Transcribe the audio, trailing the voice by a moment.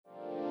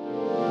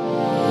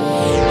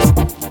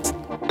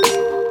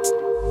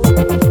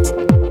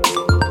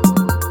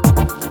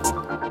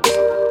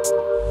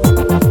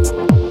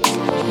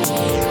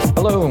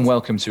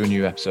welcome to a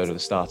new episode of the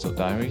Startup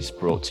Diaries,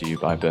 brought to you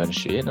by Bernard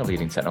Sheehan, a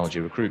leading technology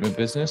recruitment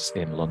business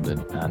in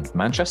London and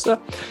Manchester.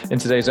 In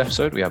today's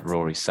episode, we have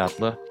Rory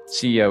Sadler,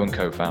 CEO and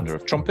co-founder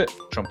of Trumpet.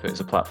 Trumpet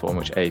is a platform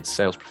which aids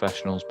sales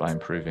professionals by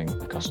improving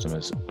the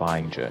customer's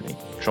buying journey.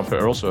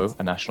 Trumpet are also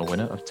a national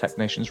winner of Tech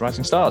Nation's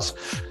Rising Stars.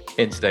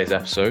 In today's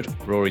episode,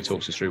 Rory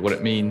talks us through what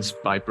it means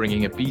by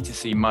bringing a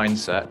B2C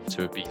mindset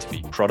to a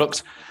B2B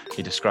product.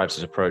 He describes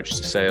his approach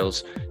to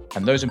sales,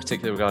 and those in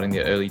particular regarding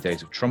the early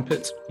days of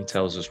Trumpet. He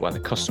tells us why the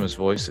customer's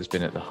voice has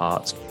been at the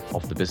heart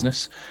of the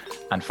business.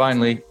 And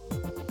finally,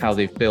 how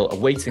they've built a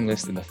waiting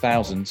list in the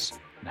thousands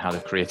and how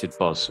they've created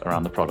buzz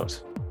around the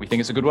product. We think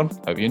it's a good one.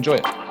 Hope you enjoy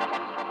it.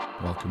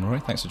 Welcome,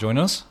 Rory. Thanks for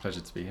joining us.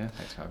 Pleasure to be here.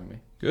 Thanks for having me.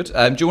 Good.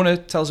 Do you want to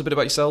tell us a bit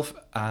about yourself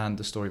and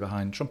the story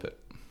behind Trumpet?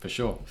 For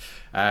sure.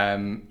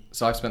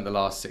 So I've spent the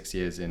last 6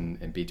 years in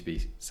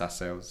B2B SaaS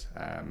sales,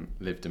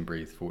 lived and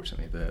breathed,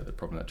 fortunately, the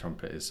problem that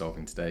Trumpet is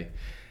solving today.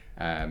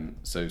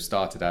 So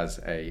started as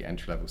a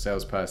entry-level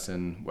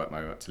salesperson, worked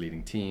my way up to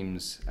leading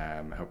teams,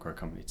 helped grow a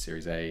company to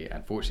Series A,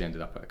 and fortunately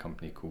ended up at a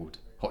company called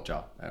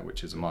Hotjar,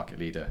 which is a market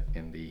leader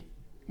in the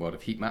world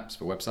of heat maps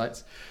for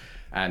websites.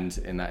 And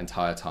in that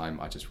entire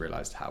time, I just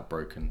realized how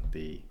broken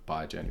the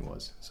buyer journey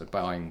was. So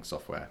buying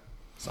software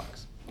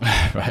sucks.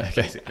 Right,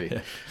 okay. Basically.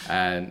 Yeah.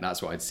 And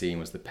that's what I'd seen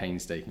was the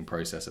painstaking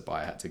process a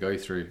buyer had to go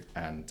through.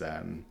 And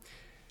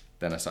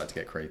then I started to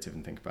get creative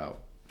and think about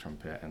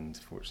Trumpet. And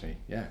fortunately,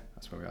 yeah,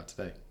 that's where we are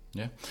today.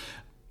 Yeah.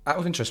 Out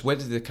of interest, where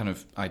did the kind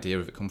of idea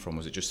of it come from?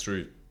 Was it just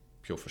through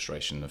pure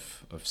frustration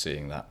of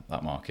seeing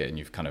that market, and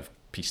you've kind of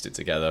pieced it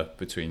together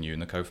between you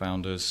and the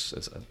co-founders?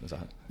 Is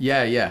that...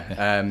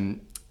 Yeah.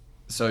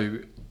 So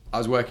I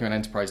was working on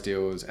enterprise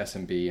deals,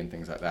 SMB and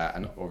things like that.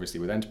 And obviously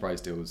with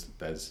enterprise deals,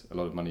 there's a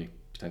lot of money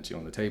potentially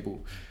on the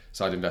table.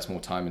 So I'd invest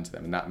more time into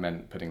them. And that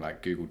meant putting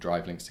like Google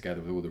Drive links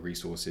together with all the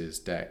resources,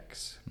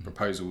 decks,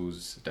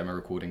 proposals, demo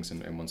recordings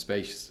in one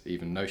space,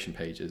 even Notion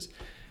pages.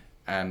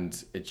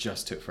 And it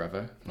just took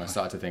forever. And I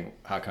started to think,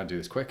 how can I do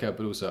this quicker?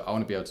 But also I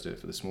want to be able to do it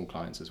for the small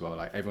clients as well.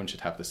 Like everyone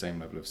should have the same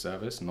level of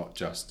service, not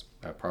just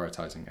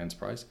prioritizing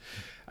enterprise.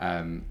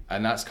 And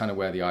that's kind of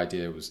where the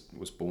idea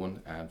was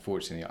born. And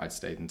fortunately, I'd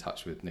stayed in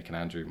touch with Nick and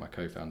Andrew, my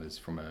co-founders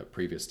from a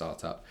previous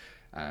startup.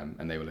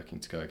 And they were looking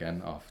to go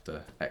again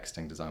after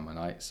exiting Design by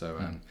Night. So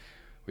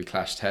we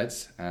clashed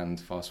heads, and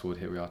fast forward,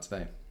 here we are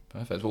today.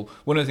 Perfect. Well,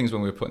 one of the things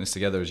when we were putting this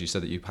together is you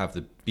said that you have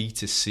the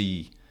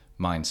B2C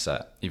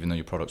mindset, even though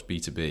your product's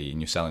B2B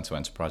and you're selling to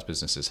enterprise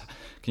businesses.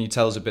 Can you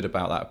tell us a bit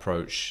about that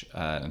approach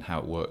and how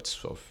it worked,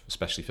 sort of,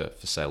 especially for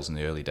sales in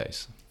the early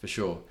days? For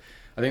sure.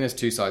 I think there's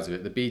two sides of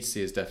it. The B2C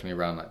is definitely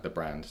around like the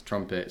brand.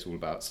 Trumpet is all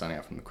about standing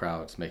out from the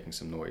crowd, making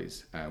some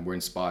noise. We're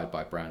inspired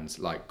by brands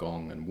like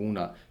Gong and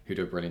Walnut, who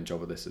do a brilliant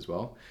job of this as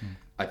well.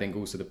 I think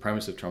also the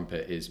premise of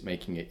Trumpet is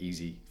making it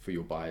easy for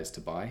your buyers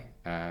to buy.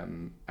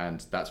 And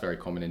that's very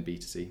common in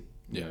B2C.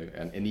 You know,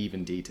 and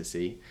even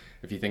D2C.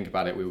 If you think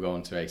about it, we'll go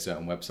onto a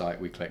certain website,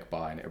 we click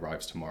buy, and it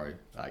arrives tomorrow,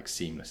 like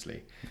seamlessly.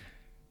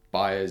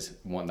 Buyers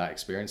want that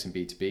experience in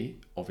B2B.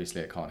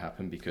 Obviously, it can't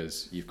happen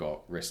because you've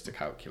got risk to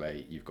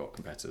calculate, you've got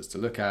competitors to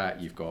look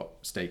at, you've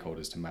got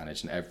stakeholders to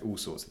manage, and all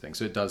sorts of things.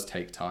 So it does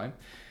take time.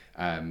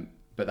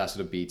 But that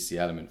sort of B2C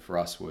element for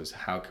us was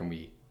how can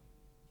we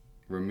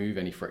remove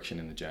any friction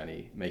in the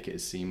journey, make it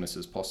as seamless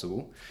as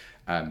possible,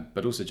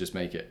 but also just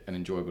make it an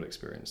enjoyable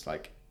experience.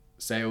 Like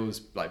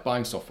sales, like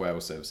buying software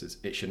or services,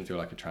 it shouldn't feel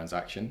like a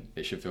transaction.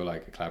 It should feel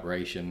like a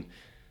collaboration,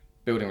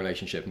 building a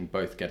relationship and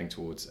both getting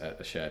towards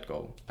a shared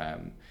goal.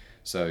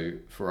 So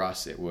for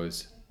us, it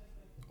was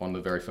on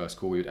the very first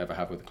call we would ever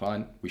have with a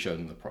client, we show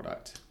them the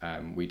product.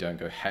 We don't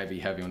go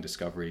heavy on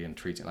discovery and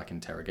treat it like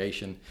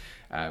interrogation.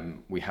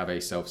 We have a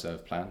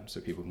self-serve plan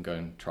so people can go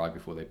and try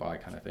before they buy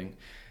kind of thing.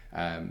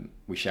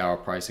 We share our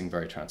pricing,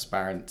 very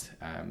transparent.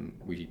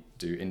 We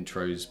do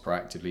intros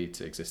proactively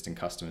to existing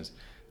customers.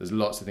 There's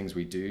lots of things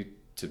we do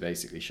to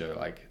basically show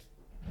like,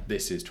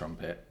 this is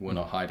Trumpet. We're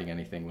not hiding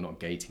anything. We're not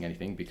gating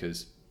anything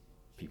because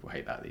people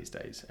hate that these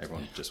days.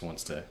 Everyone just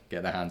wants to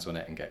get their hands on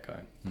it and get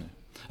going. Yeah.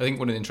 I think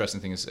one of the interesting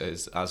things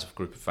is as a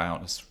group of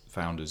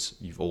founders,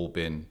 you've all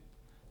been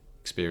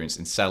experienced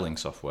in selling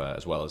software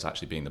as well as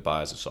actually being the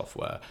buyers of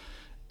software.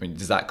 I mean,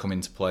 does that come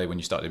into play when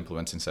you start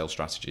implementing sales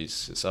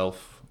strategies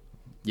itself?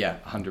 Yeah,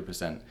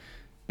 100%.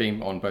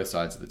 Being on both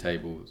sides of the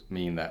table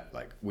mean that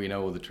like we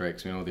know all the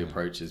tricks, we know all the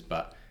approaches,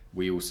 but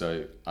we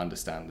also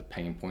understand the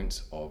pain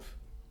points of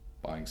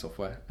buying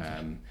software.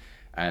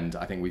 And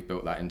I think we've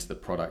built that into the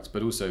product,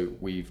 but also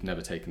we've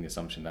never taken the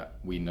assumption that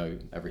we know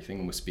everything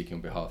and we're speaking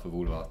on behalf of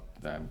all of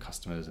our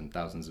customers and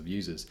thousands of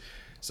users.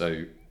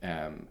 So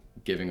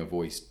giving a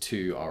voice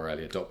to our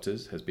early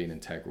adopters has been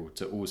integral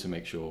to also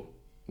make sure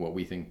what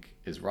we think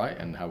is right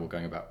and how we're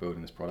going about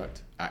building this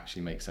product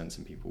actually makes sense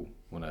and people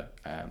want to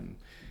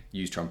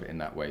use Trumpet in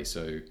that way.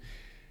 So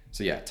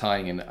yeah,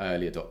 tying in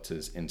early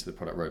adopters into the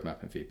product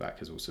roadmap and feedback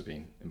has also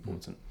been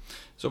important.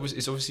 So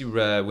it's obviously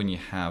rare when you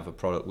have a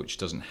product which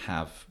doesn't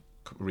have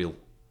real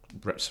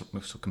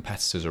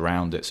competitors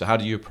around it. So how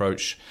do you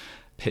approach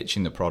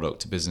pitching the product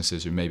to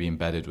businesses who may be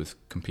embedded with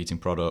competing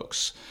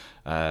products,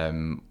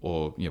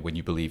 or when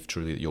you believe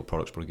truly that your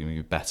product's probably going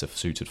to be better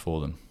suited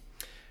for them?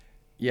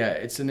 Yeah,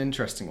 it's an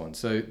interesting one.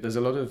 So there's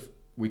a lot of,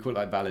 we call it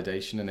like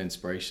validation and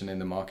inspiration in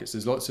the markets.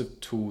 There's lots of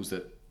tools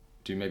that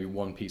do maybe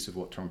one piece of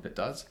what Trumpet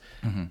does,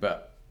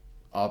 but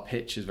our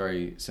pitch is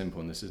very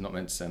simple, and this is not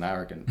meant to sound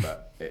arrogant,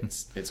 but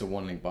it's a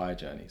one-link buyer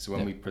journey. So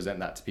when we present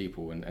that to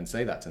people and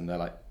say that, and they're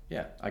like,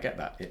 yeah, I get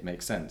that. It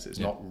makes sense. It's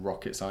not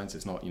rocket science.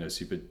 It's not,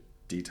 super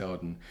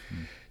detailed and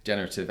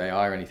generative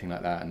AI or anything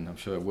like that. And I'm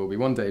sure it will be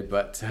one day.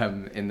 But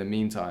in the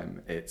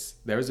meantime,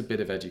 there is a bit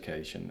of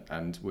education,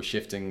 and we're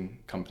shifting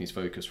companies'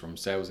 focus from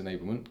sales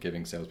enablement,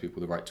 giving salespeople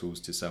the right tools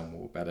to sell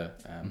more better.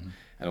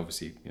 And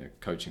obviously,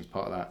 coaching is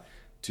part of that,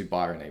 to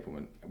buyer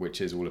enablement, which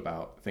is all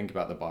about, think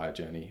about the buyer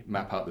journey,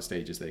 map out the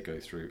stages they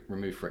go through,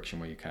 remove friction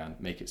where you can,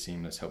 make it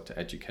seamless, help to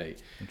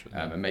educate,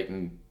 and make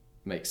them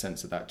make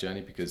sense of that journey.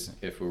 Because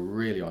if we're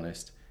really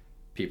honest,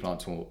 people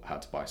aren't taught how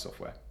to buy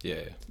software.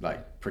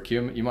 Like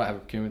procurement, you might have a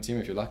procurement team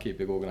if you're lucky, a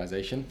big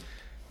organization.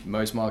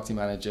 Most marketing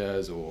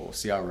managers or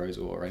CROs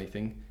or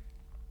anything,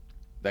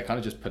 they're kind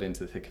of just put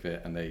into the thick of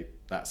it, and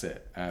that's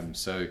it.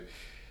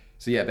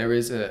 So yeah, there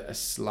is a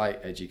slight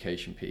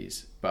education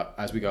piece, but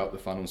as we go up the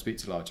funnel and speak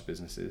to larger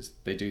businesses,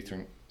 they do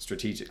think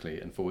strategically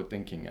and forward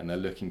thinking, and they're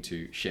looking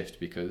to shift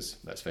because,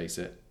 let's face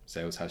it,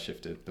 sales has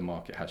shifted, the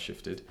market has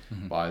shifted,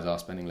 buyers are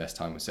spending less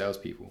time with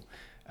salespeople.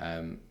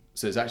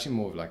 So it's actually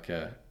more of like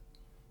a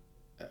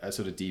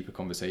sort of deeper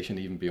conversation,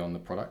 even beyond the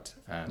product,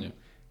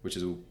 which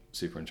is all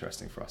super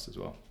interesting for us as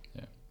well.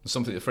 Yeah,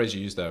 the phrase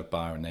you used there,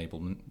 buyer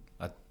enablement,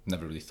 I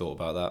never really thought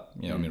about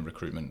that. I mean,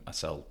 recruitment, I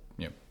sell,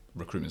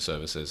 recruitment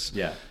services.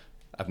 Yeah.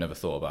 I've never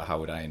thought about how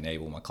would I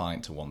enable my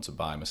client to want to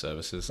buy my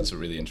services. That's a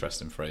really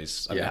interesting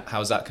phrase. I mean,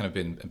 how's that kind of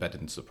been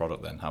embedded into the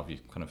product then? How have you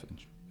kind of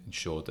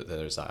ensured that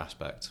there is that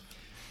aspect?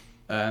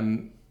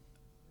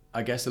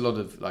 I guess a lot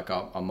of like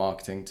our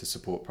marketing to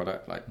support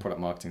product, like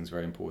product marketing is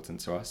very important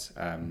to us.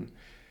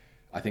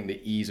 I think the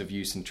ease of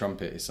use in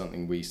Trumpet is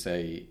something we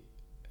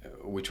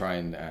try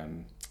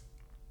and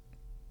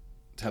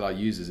tell our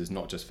users is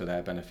not just for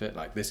their benefit.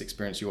 Like, this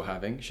experience you're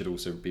having should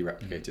also be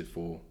replicated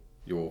for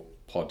your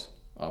pod,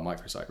 our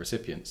microsite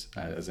recipients,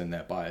 as in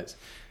their buyers.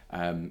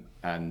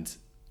 And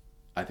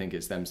I think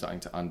it's them starting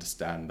to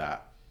understand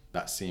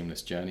that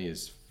seamless journey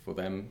is for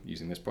them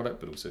using this product,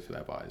 but also for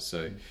their buyers.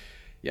 So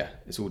yeah,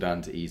 it's all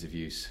down to ease of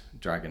use,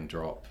 drag and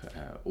drop,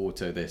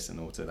 auto this and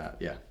auto that.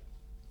 Yeah,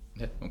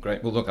 well,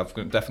 great. Well, look, I'm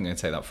definitely going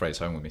to take that phrase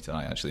home with me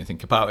tonight, actually, and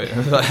think about it.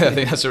 I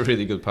think that's a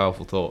really good,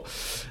 powerful thought.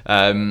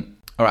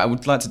 All right, I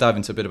would like to dive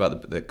into a bit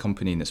about the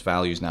company and its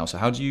values now. So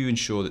how do you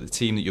ensure that the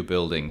team that you're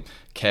building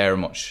care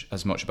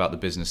as much about the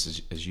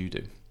business as you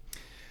do?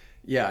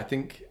 Yeah, I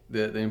think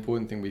the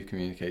important thing we've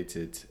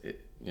communicated,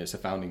 it's a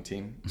founding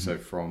team. So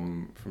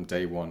from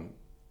day one,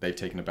 they've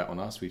taken a bet on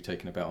us, we've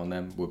taken a bet on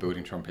them. We're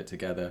building Trumpet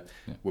together.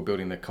 We're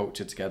building the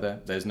culture together.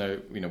 There's no,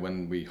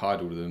 when we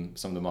hired all of them,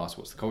 some of them asked,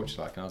 what's the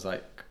culture like? And I was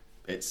like,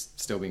 it's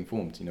still being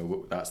formed.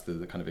 That's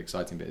the kind of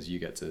exciting bit, is you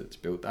get to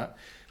build that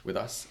with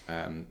us.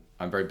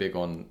 I'm very big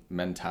on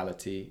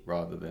mentality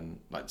rather than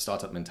like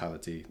startup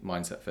mentality,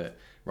 mindset fit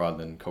rather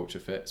than culture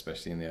fit,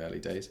 especially in the early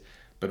days.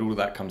 But all of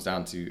that comes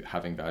down to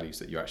having values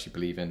that you actually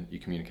believe in, you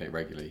communicate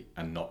regularly,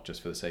 and not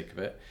just for the sake of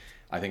it.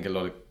 I think a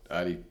lot of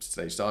early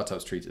stage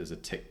startups treat it as a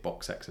tick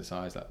box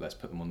exercise, like let's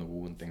put them on the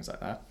wall and things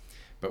like that.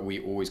 But we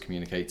always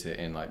communicate it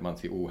in like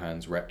monthly all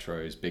hands,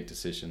 retros, big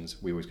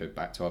decisions. We always go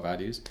back to our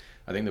values.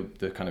 I think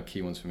the kind of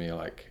key ones for me are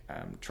like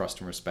trust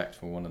and respect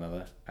for one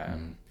another.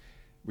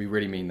 We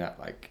really mean that.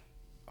 Like,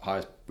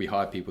 we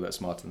hire people that are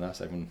smarter than us.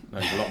 Everyone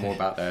knows a lot more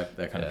about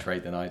their kind of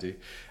trade than I do.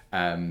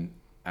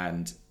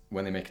 And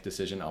when they make a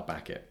decision, I'll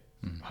back it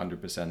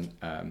 100%.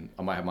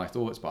 I might have my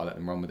thoughts, but I'll let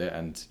them run with it.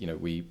 And,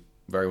 we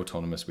very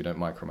autonomous. We don't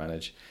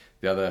micromanage.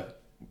 The other,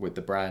 with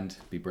the brand,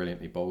 be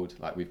brilliantly bold.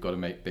 Like, we've got to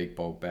make big,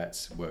 bold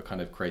bets. We're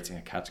kind of creating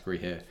a category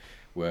here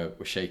where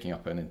we're shaking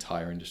up an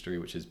entire industry,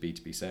 which is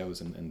B2B sales,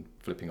 and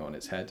flipping it on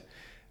its head.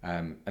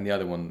 And the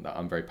other one that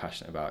I'm very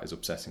passionate about is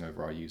obsessing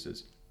over our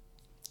users.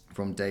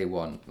 From day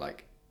one,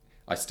 like,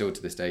 I still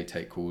to this day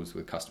take calls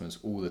with customers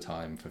all the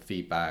time for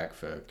feedback,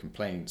 for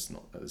complaints,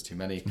 not that there's too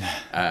many,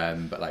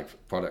 but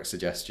like product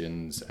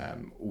suggestions,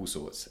 all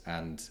sorts.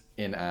 And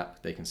in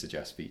app, they can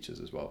suggest features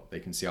as well. They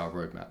can see our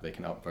roadmap, they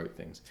can upvote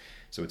things.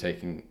 So we're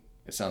taking,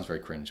 it sounds very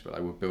cringe, but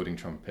like we're building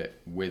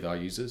Trumpet with our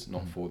users,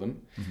 not for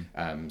them.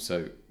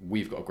 So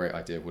we've got a great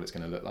idea of what it's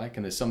going to look like.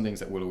 And there's some things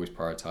that we'll always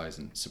prioritize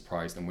and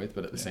surprise them with,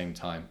 but at the same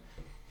time,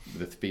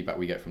 the feedback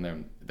we get from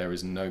them, there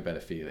is no better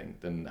feeling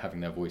than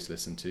having their voice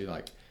listened to.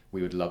 Like,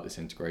 we would love this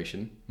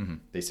integration.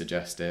 They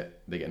suggest it,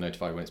 they get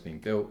notified when it's being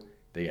built,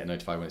 they get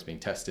notified when it's being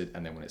tested,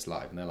 and then when it's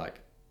live, and they're like,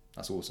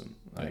 that's awesome.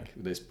 Like,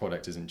 this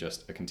product isn't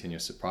just a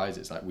continuous surprise,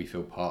 it's like we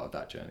feel part of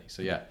that journey.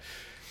 So yeah,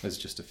 there's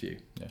just a few.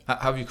 How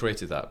have you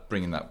created that,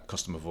 bringing that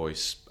customer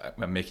voice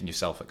and making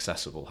yourself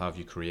accessible? How have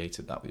you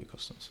created that with your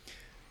customers?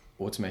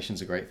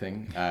 Automation's a great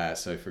thing.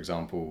 So for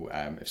example,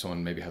 if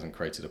someone maybe hasn't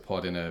created a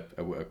pod in a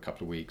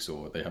couple of weeks,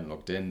 or they haven't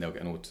logged in, they'll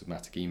get an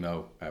automatic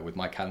email with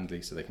my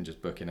Calendly, so they can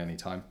just book in any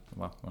time.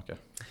 Wow, okay.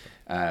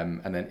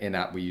 And then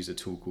in-app, we use a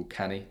tool called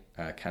Canny,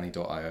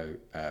 canny.io,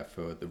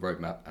 for the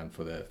roadmap and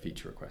for the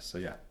feature requests. So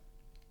yeah.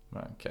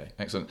 Right, okay,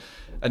 excellent.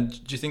 And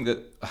do you think that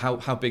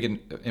how big an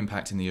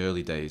impact in the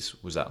early days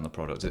was that on the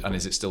product? And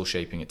is it still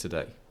shaping it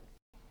today?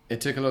 It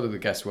took a lot of the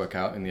guesswork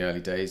out in the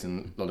early days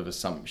and a lot of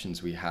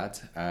assumptions we had.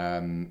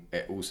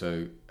 It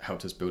also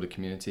helped us build a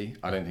community.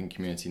 I don't think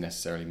community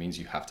necessarily means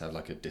you have to have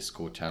like a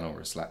Discord channel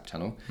or a Slack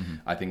channel. Mm-hmm.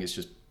 I think it's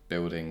just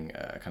building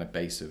a kind of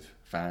base of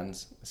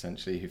fans,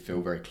 essentially, who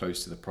feel very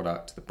close to the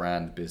product, the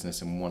brand, the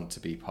business, and want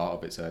to be part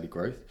of its early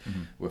growth.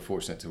 Mm-hmm. We're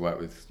fortunate to work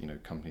with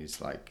companies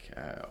like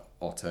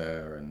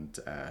Otter and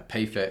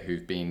Payfit,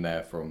 who've been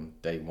there from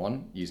day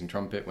one using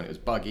Trumpet. When it was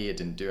buggy, it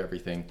didn't do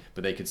everything,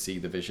 but they could see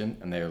the vision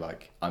and they were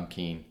like, I'm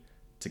keen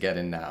to get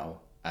in now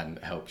and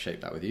help shape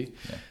that with you.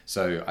 Yeah.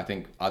 So I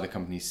think other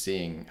companies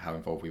seeing how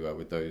involved we were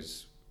with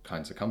those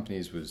kinds of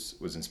companies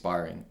was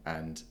inspiring,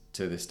 and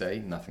to this day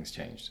nothing's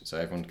changed. So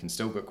everyone can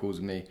still book calls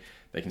with me,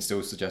 they can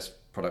still suggest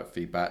product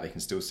feedback, they can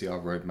still see our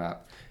roadmap,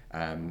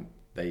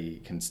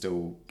 they can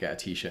still get a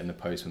t-shirt in the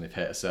post when they've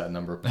hit a certain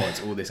number of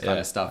pods, all this kind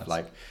of stuff.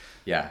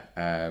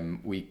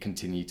 We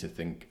continue to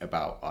think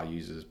about our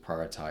users,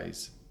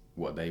 prioritize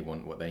what they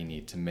want, what they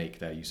need to make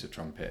their use of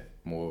Trumpet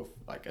more of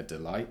like a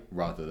delight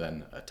rather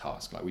than a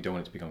task. Like, we don't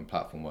want it to become a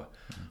platform where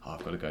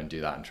I've got to go and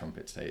do that in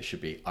Trumpet today. It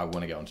should be, I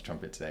want to get onto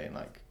Trumpet today and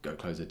like go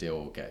close a deal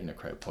or get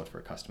create a pod for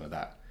a customer.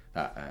 That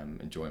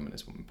enjoyment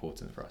is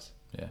important for us.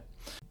 Yeah.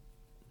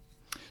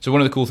 So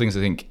one of the cool things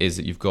I think is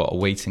that you've got a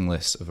waiting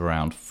list of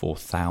around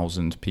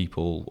 4,000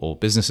 people or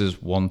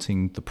businesses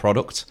wanting the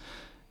product.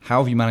 How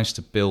have you managed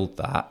to build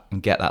that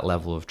and get that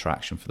level of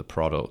traction for the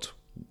product,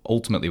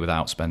 ultimately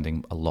without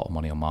spending a lot of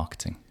money on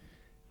marketing?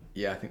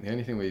 Yeah, I think the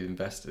only thing we've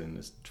invested in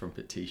is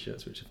Trumpet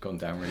t-shirts, which have gone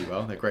down really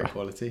well. They're great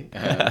quality.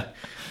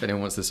 If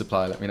anyone wants to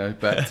supply, let me know.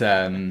 But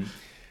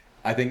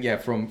I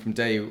think, from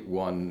day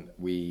one,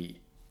 we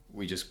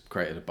just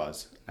created a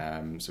buzz.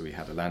 So we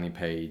had a landing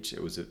page.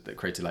 It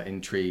created like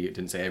intrigue. It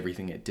didn't say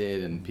everything it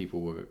did, and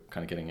people were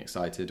kind of getting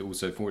excited.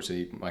 Also,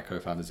 fortunately, my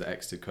co-founders are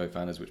exited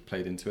co-founders, which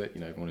played into it.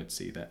 Everyone wanted to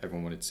see that.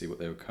 Everyone wanted to see what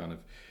they were kind of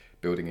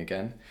building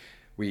again.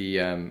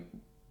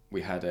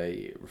 We had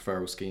a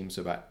referral scheme,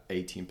 so about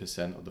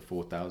 18% of the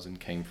 4,000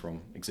 came from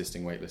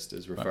existing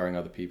waitlisters referring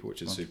other people,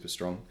 which is super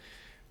strong.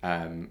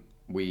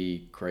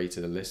 We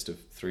created a list of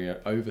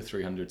over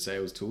 300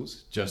 sales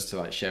tools just to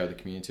like share with the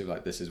community of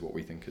like, this is what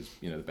we think is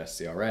the best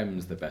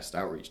CRMs, the best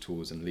outreach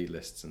tools and lead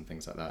lists and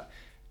things like that.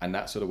 And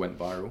that sort of went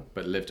viral,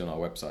 but lived on our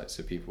website.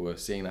 So people were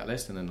seeing that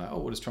list and then like, oh,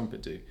 what does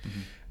Trumpet do?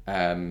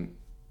 Mm-hmm.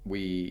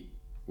 We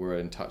were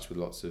in touch with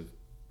lots of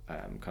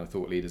kind of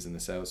thought leaders in the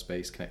sales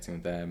space, connecting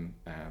with them.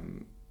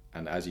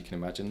 And as you can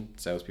imagine,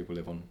 salespeople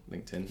live on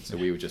LinkedIn. So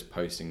we were just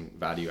posting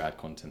value add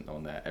content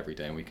on there every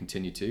day, and we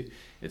continue to.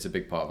 It's a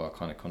big part of our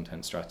kind of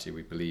content strategy.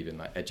 We believe in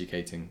like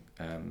educating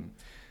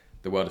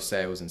the world of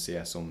sales and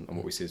CS on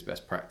what we see as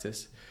best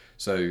practice.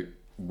 So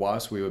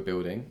whilst we were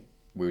building,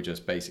 we were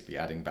just basically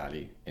adding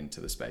value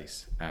into the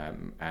space.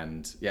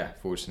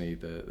 Fortunately,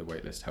 the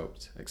waitlist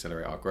helped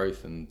accelerate our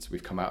growth, and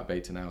we've come out of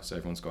beta now, so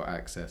everyone's got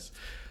access,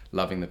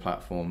 loving the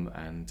platform,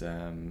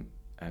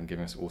 and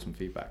giving us awesome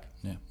feedback.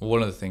 Yeah. Well,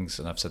 one of the things,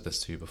 and I've said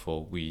this to you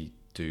before, we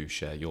do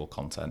share your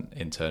content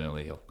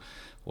internally, or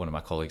one of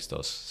my colleagues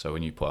does. So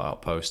when you put out a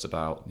post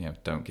about,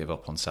 don't give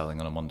up on selling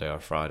on a Monday or a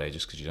Friday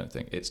just because you don't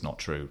think it's not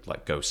true,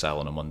 like go sell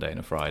on a Monday and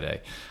a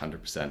Friday.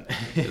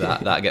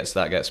 100%. that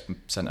gets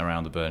sent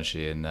around the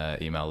Bernstein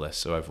email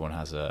list, so everyone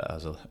has a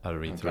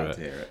read through it. I'm glad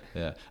to hear it.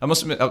 Yeah. I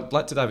must admit, I'd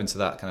like to dive into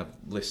that kind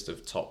of list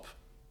of top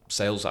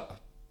sales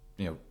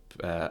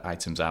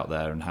items out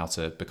there and how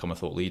to become a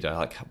thought leader.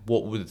 Like,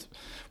 what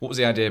was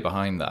the idea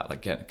behind that?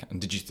 Like,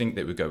 did you think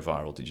that it would go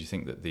viral? Did you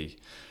think that the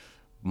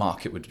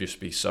market would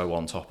just be so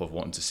on top of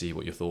wanting to see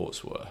what your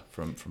thoughts were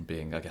from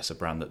being, I guess, a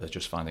brand that they're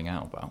just finding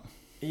out about?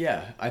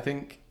 Yeah, I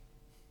think,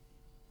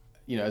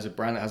 as a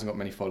brand that hasn't got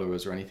many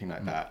followers or anything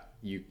like that,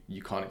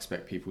 you can't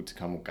expect people to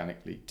come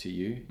organically to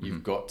you.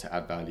 You've got to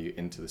add value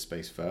into the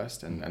space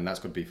first, and that's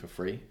got to be for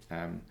free.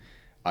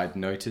 I'd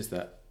noticed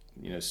that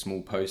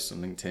small posts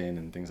on LinkedIn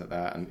and things like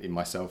that, and in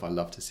myself, I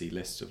love to see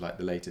lists of like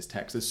the latest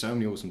tech. There's so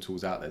many awesome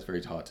tools out there, it's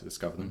very hard to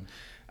discover them.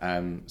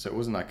 So it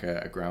wasn't like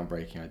a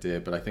groundbreaking idea,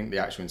 but I think the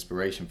actual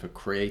inspiration for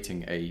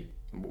creating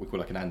what we call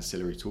like an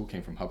ancillary tool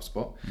came from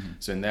HubSpot.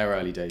 So in their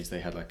early days, they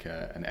had like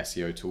an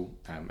SEO tool,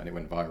 and it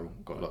went viral,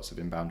 got lots of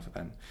inbound for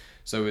them.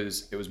 So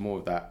it was more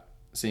of that,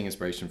 seeing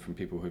inspiration from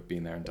people who've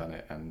been there and done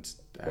it, and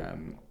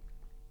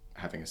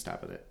having a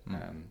stab at it.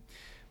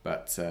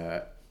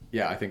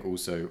 I think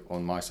also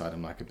on my side,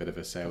 I'm like a bit of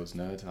a sales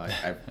nerd.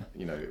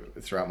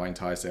 Throughout my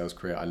entire sales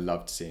career, I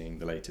loved seeing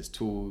the latest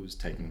tools,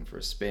 taking them for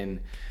a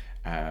spin,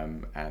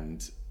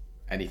 and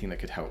anything that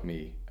could help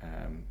me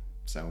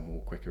sell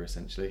more quicker,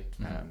 essentially.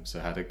 So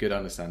I had a good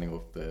understanding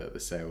of the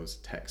sales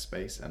tech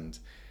space and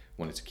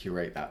wanted to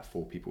curate that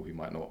for people who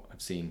might not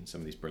have seen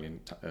some of these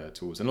brilliant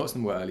tools. And lots of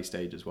them were early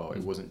stage as well.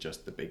 It wasn't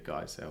just the big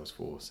guys,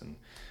 Salesforce and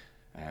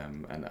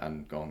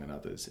Gong and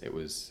others. It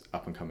was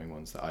up and coming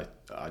ones that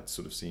I'd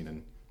sort of seen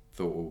and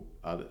thought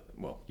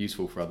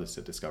useful for others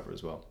to discover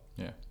as well.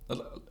 Yeah.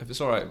 If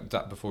it's all right,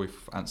 before we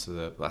ask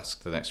the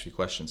next few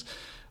questions,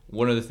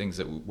 one of the things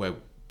where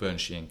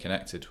Bernstein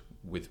connected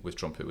with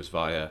Trumpet was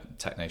via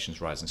Tech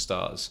Nation's Rising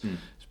Stars.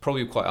 It's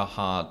probably quite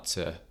hard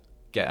to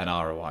get an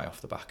ROI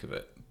off the back of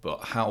it,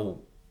 but how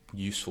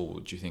useful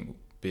do you think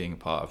being a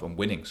part of and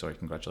winning? Sorry,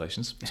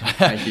 congratulations.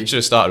 Thank you. Should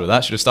have started with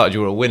that. Should have started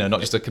you were a winner,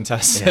 not just a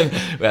contestant.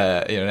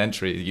 An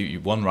entry. You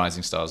won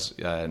Rising Stars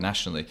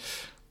nationally.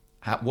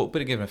 What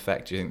bit of an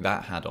effect do you think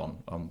that had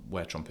on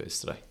where Trumpet is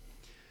today?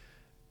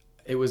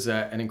 It was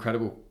an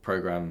incredible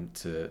program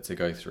to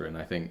go through, and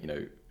I think,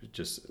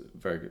 just a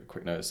very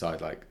quick note aside,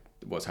 like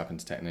what's happened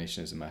to Tech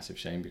Nation is a massive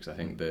shame, because I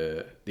think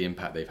the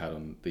impact they've had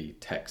on the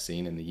tech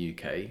scene in the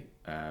UK,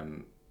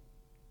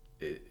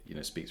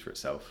 it speaks for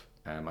itself.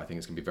 I think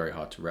it's going to be very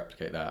hard to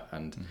replicate that,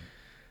 and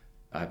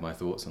I have my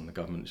thoughts on the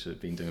government should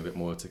have been doing a bit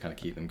more to kind of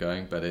keep them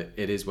going, but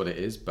it is what it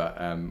is.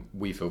 But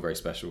we feel very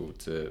special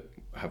to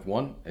have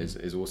won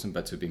is awesome,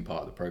 but to have been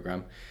part of the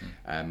program.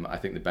 I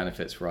think the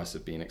benefits for us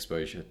have been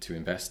exposure to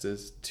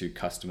investors, to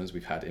customers.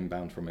 We've had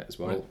inbound from it as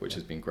well, which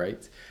has been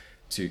great.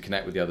 To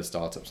connect with the other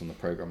startups on the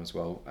program as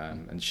well,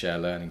 and share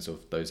learnings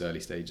of those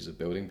early stages of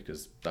building,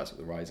 because that's what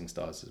the Rising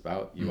Stars is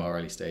about. You are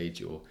early stage,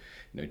 you're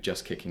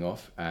just kicking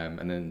off,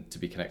 and then to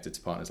be connected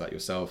to partners like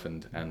yourself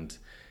and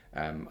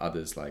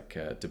others like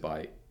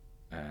Dubai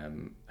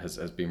has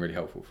been really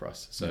helpful for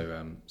us.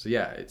 So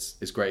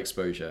it's great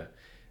exposure,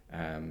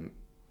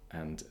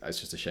 and it's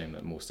just a shame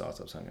that more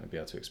startups aren't going to be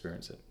able to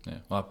experience it. Yeah,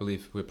 well, I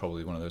believe we're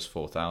probably one of those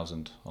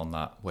 4,000 on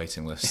that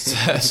waiting list.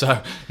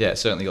 So yeah, it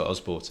certainly got us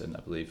bought in,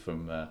 I believe,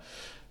 from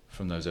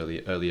those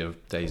earlier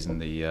days in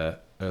the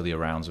earlier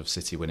rounds of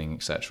City winning,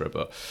 etc.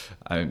 But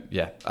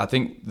I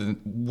think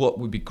what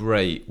would be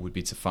great would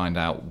be to find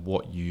out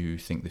what you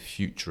think the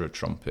future of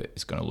Trumpet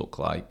is going to look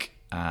like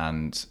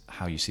and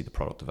how you see the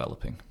product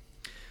developing.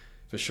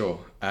 For sure.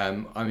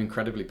 I'm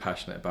incredibly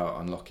passionate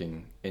about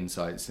unlocking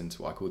insights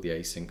into what I call the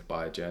async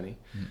buyer journey.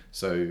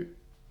 So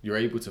you're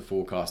able to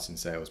forecast in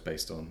sales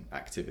based on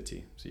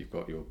activity. So you've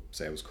got your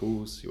sales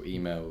calls, your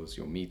emails,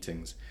 your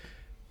meetings.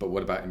 But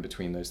what about in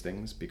between those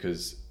things?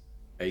 Because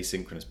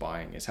asynchronous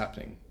buying is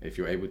happening. If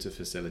you're able to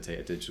facilitate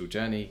a digital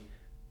journey,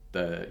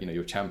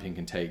 your champion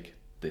can take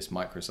this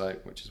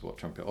microsite, which is what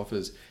Trumpet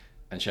offers,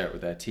 and share it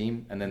with their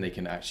team, and then they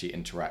can actually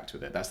interact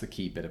with it. That's the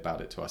key bit about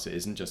it to us. It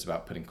isn't just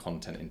about putting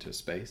content into a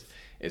space.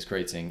 It's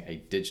creating a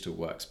digital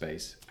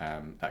workspace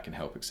that can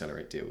help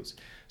accelerate deals.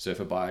 So if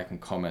a buyer can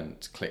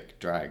comment, click,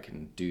 drag,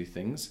 and do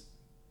things,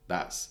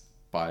 that's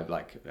buyer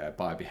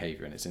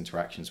behavior and its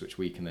interactions, which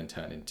we can then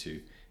turn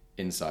into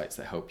insights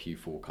that help you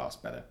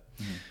forecast better.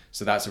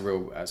 So that's a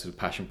real sort of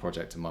passion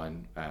project of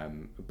mine.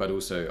 But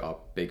also our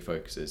big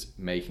focus is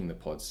making the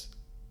pods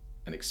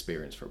an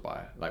experience for a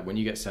buyer. Like when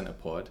you get sent a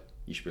pod,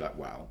 you should be like,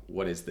 wow,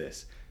 what is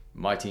this?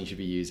 My team should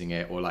be using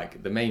it. Or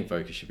like the main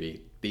focus should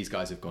be, these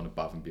guys have gone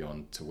above and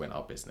beyond to win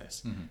our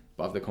business,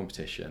 above the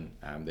competition.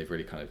 They've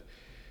really kind of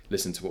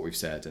listened to what we've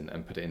said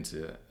and put it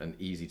into an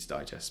easy to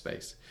digest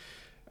space.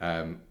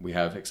 We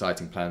have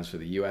exciting plans for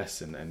the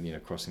US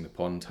and crossing the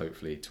pond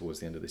hopefully towards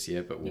the end of this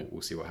year, but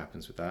we'll see what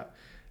happens with that.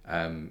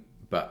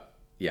 But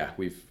yeah,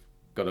 we've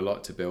got a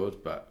lot to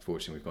build, but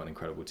fortunately we've got an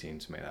incredible team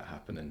to make that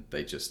happen, and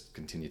they just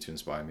continue to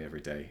inspire me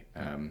every day.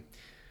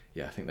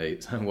 I think they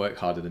work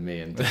harder than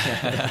me and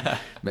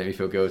make me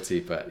feel guilty,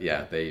 but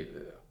yeah,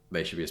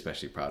 they should be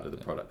especially proud of the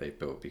product they've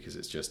built, because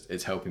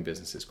it's helping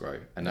businesses grow,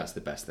 and that's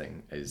the best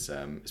thing is,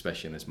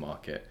 especially in this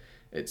market,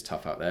 it's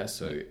tough out there.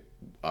 So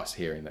us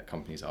hearing that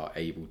companies are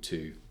able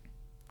to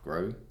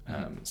grow,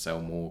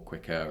 sell more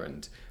quicker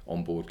and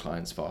onboard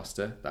clients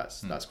faster,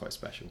 that's quite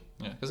special.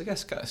 Yeah, because I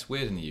guess it's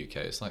weird in the UK.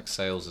 It's like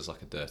sales is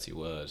like a dirty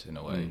word in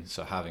a way.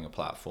 So having a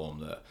platform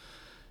that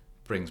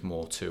brings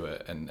more to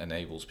it and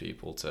enables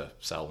people to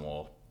sell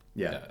more,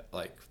 because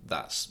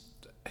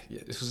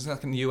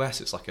like in the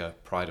US it's like a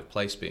pride of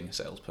place being a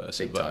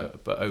salesperson,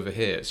 but over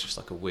here it's just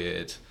like a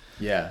weird,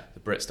 the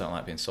Brits don't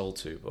like being sold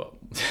to, but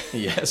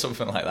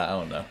something like that, I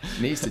don't know.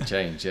 It needs to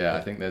change.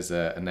 I think there's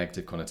a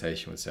negative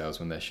connotation with sales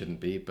when there shouldn't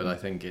be, but I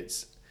think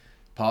it's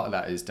part of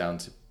that is down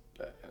to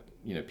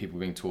people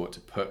being taught to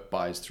put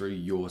buyers through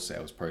your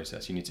sales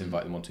process. You need to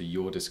invite them onto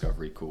your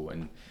discovery call,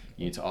 and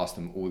you need to ask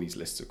them all these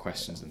lists of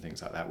questions and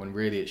things like that, when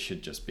really it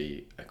should just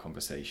be a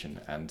conversation,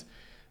 and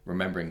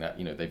remembering that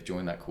they've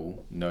joined that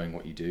call knowing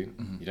what you do.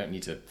 You don't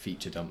need to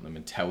feature dump them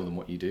and tell them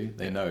what you do.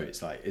 They know.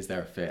 It's like, is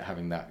there a fit,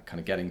 having that kind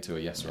of getting to a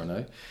yes or a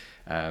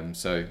no.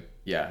 So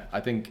I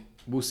think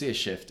we'll see a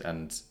shift,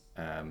 and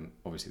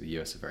obviously the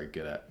US are very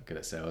good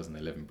at sales and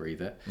they live and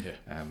breathe it.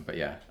 But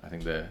I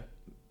think the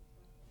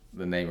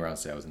name around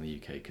sales in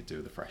the UK could do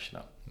with a freshen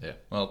up.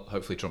 Well,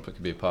 hopefully Trumpet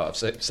can be a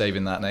part of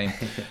saving that name.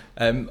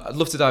 I'd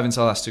love to dive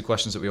into the last two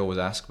questions that we always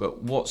ask,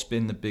 but what's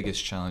been the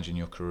biggest challenge in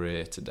your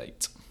career to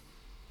date?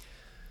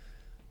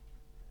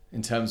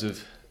 In terms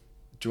of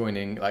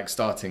joining, like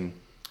starting.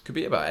 Could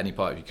be about any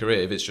part of your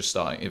career. If it's just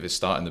starting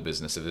the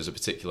business, if there's a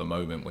particular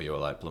moment where you're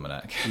like, blummin'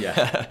 heck.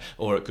 Yeah.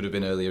 Or it could have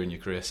been earlier in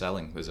your career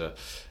selling.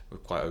 We're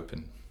quite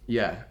open.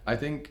 Yeah, I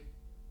think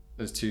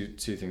there's two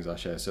things I'll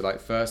share. So like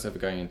first ever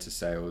going into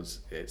sales,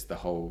 it's the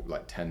whole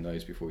like 10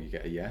 no's before you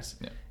get a yes.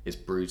 Yeah. It's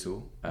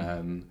brutal.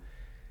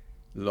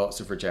 Lots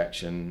of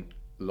rejection,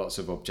 lots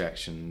of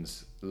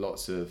objections,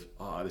 lots of,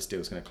 this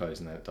deal's going to close,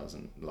 and then it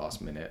doesn't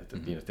last minute,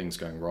 things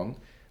going wrong.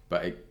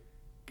 But it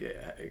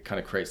kind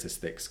of creates this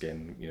thick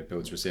skin,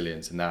 builds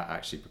resilience, and that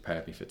actually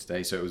prepared me for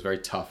today. So it was very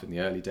tough in the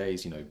early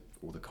days,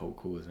 all the cold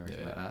calls and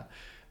everything like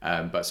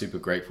that. But super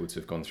grateful to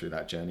have gone through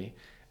that journey.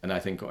 And I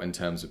think in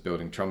terms of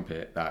building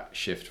Trumpet, that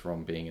shift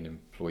from being an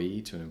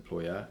employee to an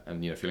employer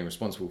and, feeling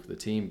responsible for the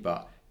team,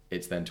 but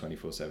it's then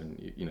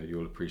 24/7,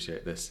 you'll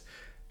appreciate this.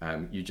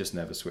 You just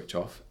never switch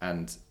off.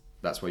 And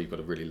that's why you've got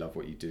to really love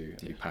what you do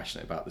and be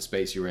passionate about the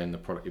space you're in, the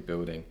product you're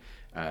building.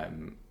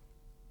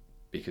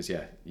 Because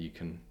you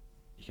can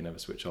never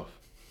switch off.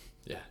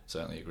 Yeah,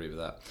 certainly agree with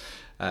that.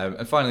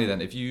 And finally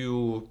then, if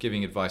you're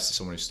giving advice to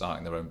someone who's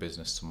starting their own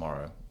business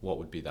tomorrow, what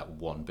would be that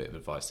one bit of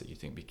advice that you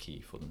think would be key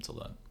for them to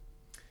learn?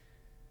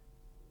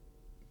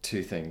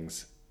 Two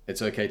things.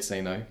 It's okay to say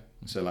no.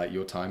 So like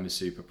your time is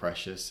super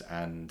precious,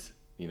 and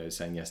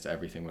saying yes to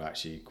everything will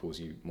actually cause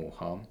you more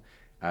harm.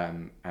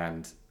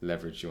 And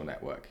leverage your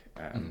network.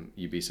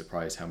 You'd be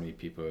surprised how many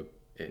people,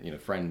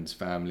 friends,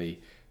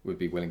 family, would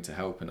be willing to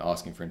help and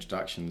asking for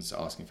introductions,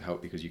 asking for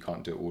help because you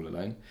can't do it all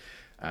alone.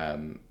 I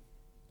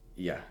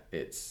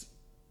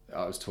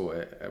was taught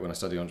it when I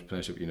studied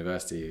entrepreneurship at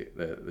university.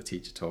 The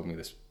teacher told me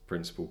this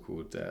principle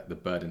called the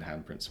bird in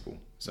hand principle.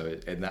 So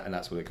and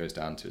that's what it goes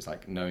down to. It's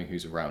like knowing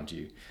who's around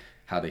you,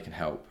 how they can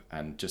help,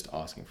 and just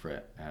asking for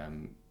it.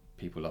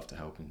 People love to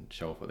help and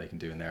show off what they can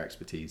do in their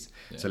expertise.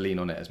 Yeah. So lean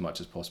on it as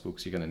much as possible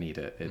because you're going to need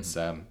it. It's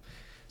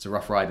it's a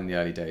rough ride in the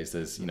early days.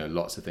 There's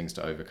lots of things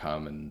to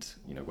overcome, and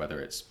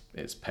whether it's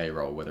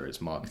payroll, whether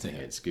it's marketing,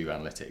 it's Google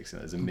Analytics,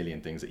 and there's a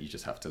million things that you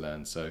just have to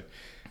learn. So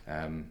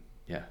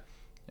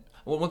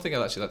Well, one thing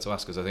I'd actually like to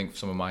ask is I think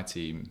some of my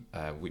team,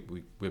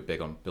 we're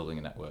big on building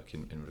a network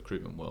in the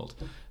recruitment world.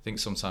 I think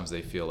sometimes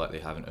they feel like they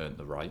haven't earned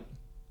the right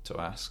to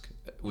ask.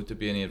 Would there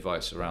be any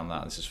advice around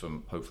that? This is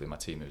from hopefully my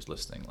team who's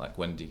listening. Like,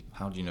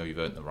 how do you know you've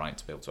earned the right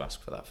to be able to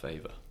ask for that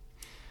favour?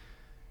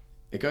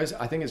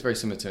 I think it's very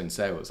similar to in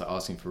sales, like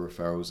asking for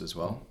referrals as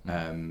well.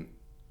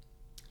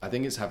 I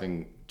think it's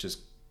having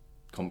just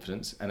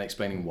confidence and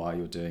explaining why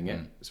you're doing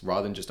it. It's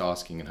rather than just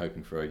asking and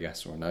hoping for a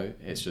yes or a no.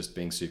 It's just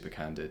being super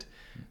candid.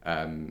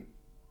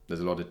 There's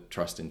a lot of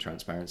trust in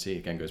transparency.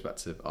 Again, goes back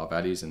to our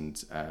values.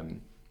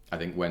 And I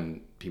think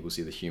when people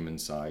see the human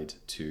side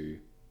to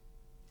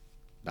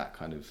that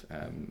kind of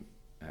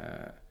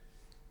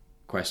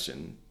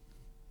question,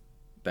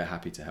 they're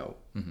happy to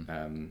help.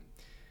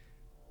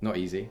 Not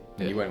easy,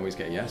 and you won't always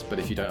get a yes, but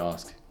if you don't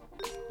ask,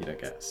 you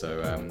don't get.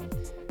 So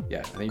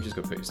I think you just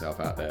got to put yourself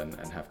out there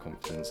and have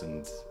confidence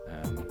and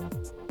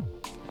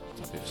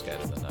don't be scared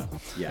of the no.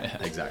 Yeah,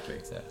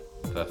 exactly. Yeah,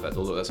 perfect.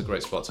 Well, look, that's a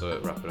great spot to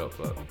wrap it up,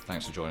 but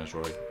thanks for joining us,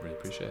 Rory. Really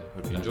appreciate it.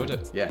 Hope you enjoyed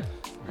it. Yeah,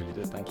 really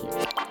did. Thank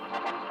you.